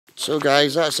So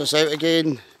guys, that's us out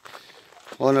again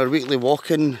on our weekly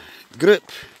walking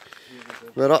group.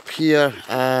 We're up here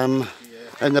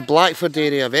in the Blackford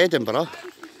area of Edinburgh,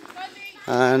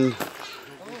 and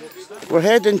we're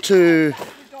heading to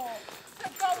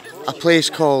a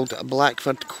place called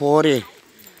Blackford Quarry,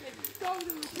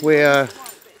 where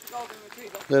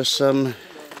there's some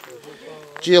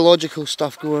geological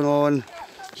stuff going on,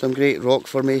 some great rock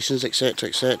formations, etc,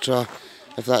 etc,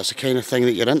 if that's the kind of thing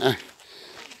that you're into.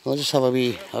 I'll just have a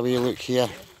wee look here.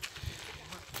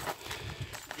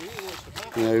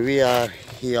 Now we are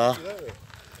here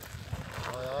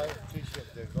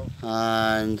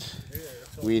and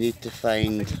we need to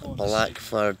find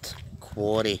Blackford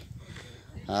Quarry.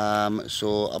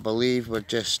 So I believe we're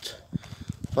just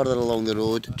further along the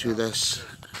road to this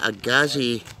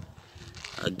Agassiz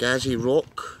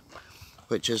rock,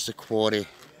 which is the quarry.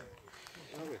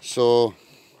 So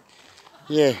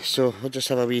yeah, so we'll just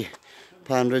have a wee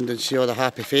pan round and see all the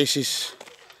happy faces.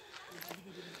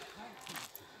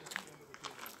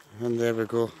 And there we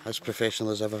go, as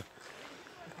professional as ever.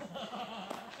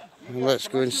 And let's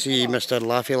go and see Mr.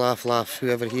 Laughy Laugh Laugh,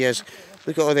 whoever he is.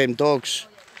 Look at all them dogs.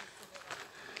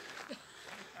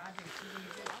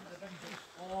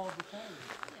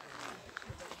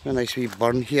 A nice wee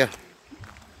burn here.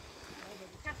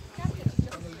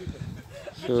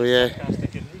 So yeah,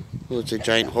 loads of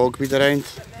giant hogweed around.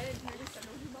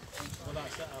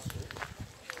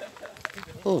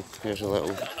 Oh, there's a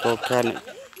little dog carn.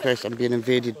 Christ, I'm being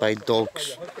invaded by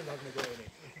dogs.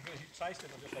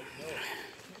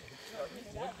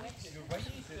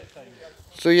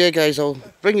 So yeah guys, I'll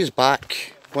bring us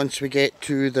back once we get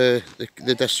to the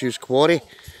disused quarry.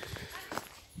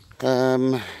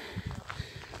 If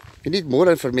you need more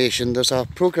information, there's a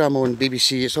programme on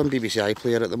BBC, it's on BBC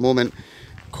iPlayer at the moment,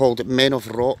 called Men of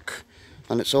Rock,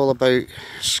 and it's all about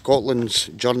Scotland's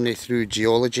journey through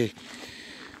geology,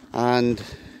 and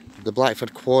the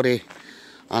Blackford Quarry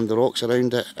and the rocks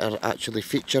around it are actually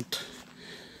featured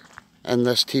in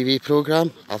this TV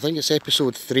programme. I think it's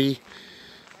episode 3.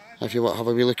 If you want to have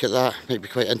a wee look at that, might be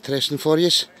quite interesting for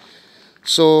you.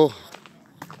 So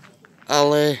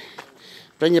I'll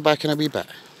bring you back in a wee bit.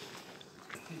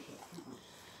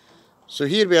 So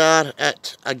here we are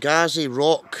at Agassiz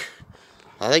Rock.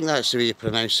 I think that's the way you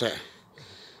pronounce it.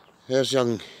 There's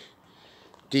young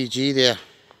DG there.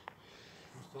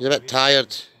 He's a bit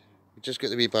tired. He just got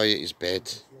the wee boy at his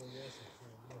bed.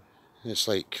 It's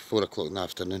like 4 o'clock in the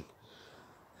afternoon.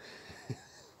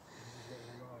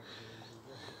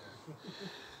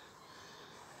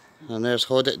 And there's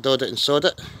Hoddit, Doddit and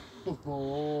Soddit.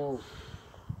 Oh,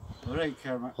 alright,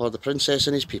 Kermit. Or the princess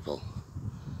and his people.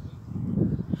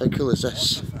 How cool is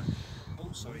this?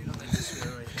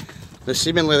 Now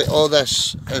seemingly all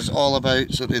this is all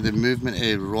about sort of the movement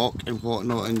of rock and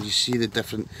whatnot, and you see the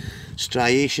different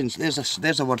striations.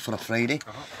 There's a word for a Friday.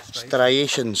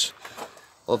 Striations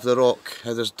of the rock.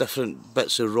 How there's different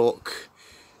bits of rock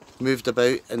moved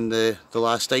about in the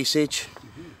last ice age,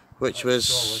 which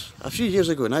was a few years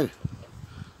ago now,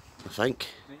 I think.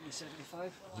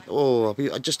 1975?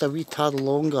 Oh, just a wee tad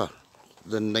longer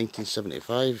than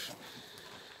 1975.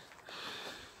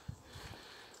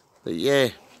 But yeah,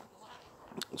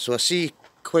 so I see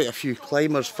quite a few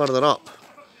climbers further up,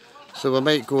 so we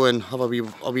might go and have a wee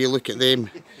look at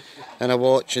them and a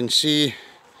watch and see.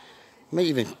 Might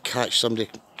even catch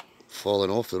somebody falling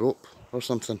off the rope or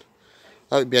something.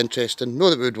 That would be interesting.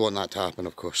 Not that we would want that to happen,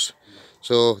 of course.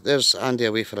 So there's Andy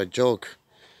away for a jog.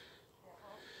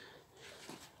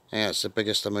 Yeah, it's the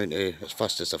biggest amount of, it's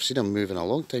fastest I've seen him move in a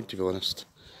long time, to be honest.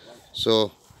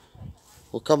 So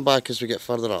we'll come back as we get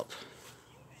further up.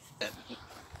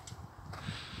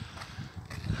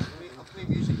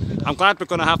 I'm glad we're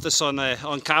going to have this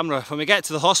on camera. When we get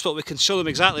to the hospital, we can show them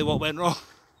exactly what went wrong.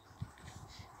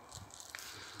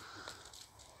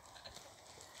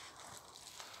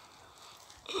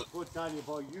 Go, Danny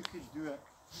boy, you can do it.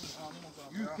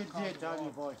 You can do it, Danny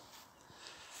boy.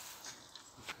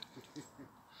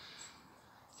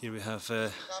 Here we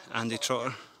have Andy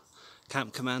Trotter,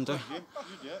 camp commander,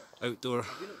 outdoor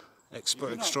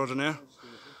expert extraordinaire.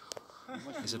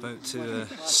 He's about to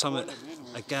summit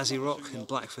Agassiz Rock in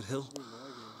Blackford Hill.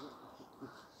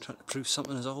 Trying to prove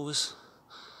something as always.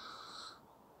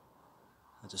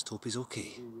 I just hope he's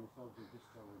okay.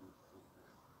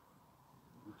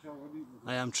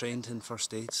 I am trained in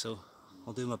first aid, so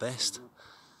I'll do my best.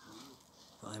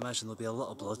 But I imagine there'll be a lot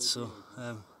of blood, so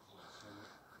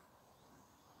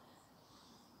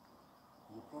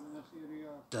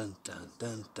dun dun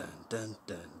dun dun dun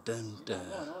dun dun dun.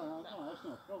 No, that's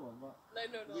not a problem, but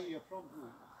where you're from,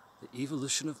 The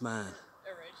evolution of man.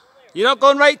 You're not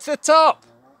going right to the top!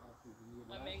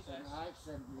 My main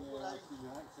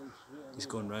He's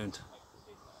going round.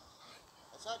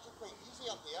 It's actually quite easy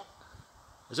up there.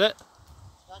 Is it?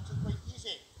 It's actually quite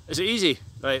easy. Is it easy?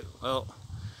 Right, well,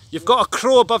 you've got a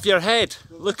crow above your head,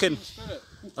 looking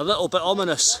a little bit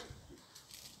ominous.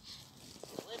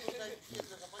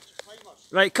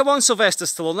 Right, come on Sylvester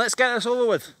Stallone, let's get this over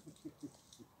with.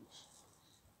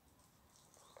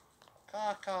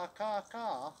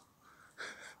 Car.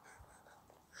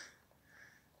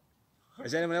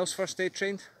 Is anyone else first aid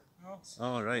trained? No.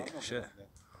 Oh right, shit.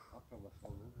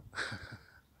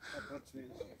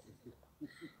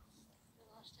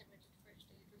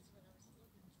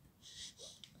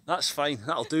 That's fine,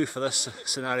 that'll do for this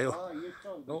scenario.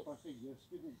 No.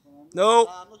 No.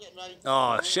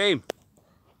 Oh, shame.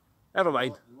 Never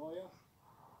mind.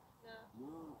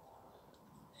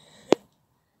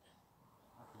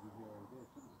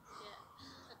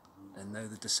 And now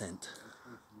the descent.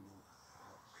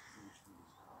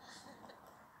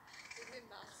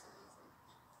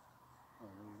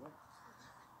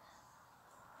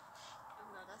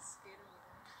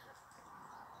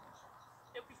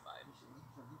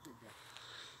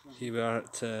 Here we are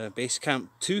at base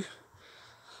camp 2.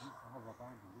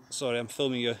 Sorry, I'm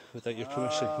filming you without your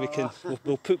permission.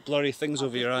 We'll put blurry things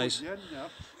over your eyes.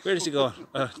 Where does he go?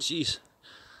 Oh, jeez.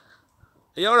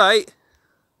 Are you all right?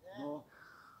 No.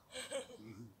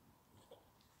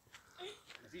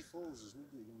 If he falls, there's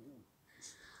nobody going to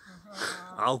get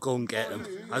him. I'll go and get him,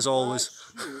 as always.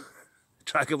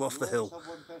 Drag him off the hill.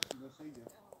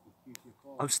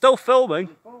 I'm still filming.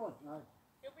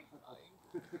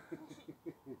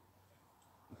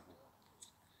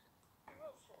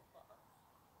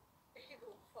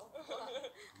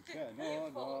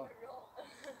 No.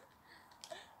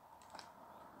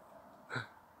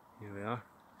 Here we are.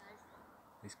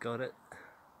 He's got it.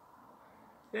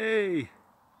 Hey! He's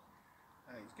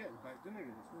getting back, didn't he?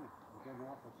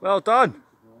 Well done!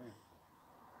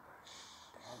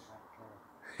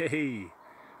 Hey!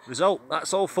 Result,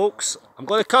 that's all folks. I'm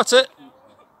going to cut it.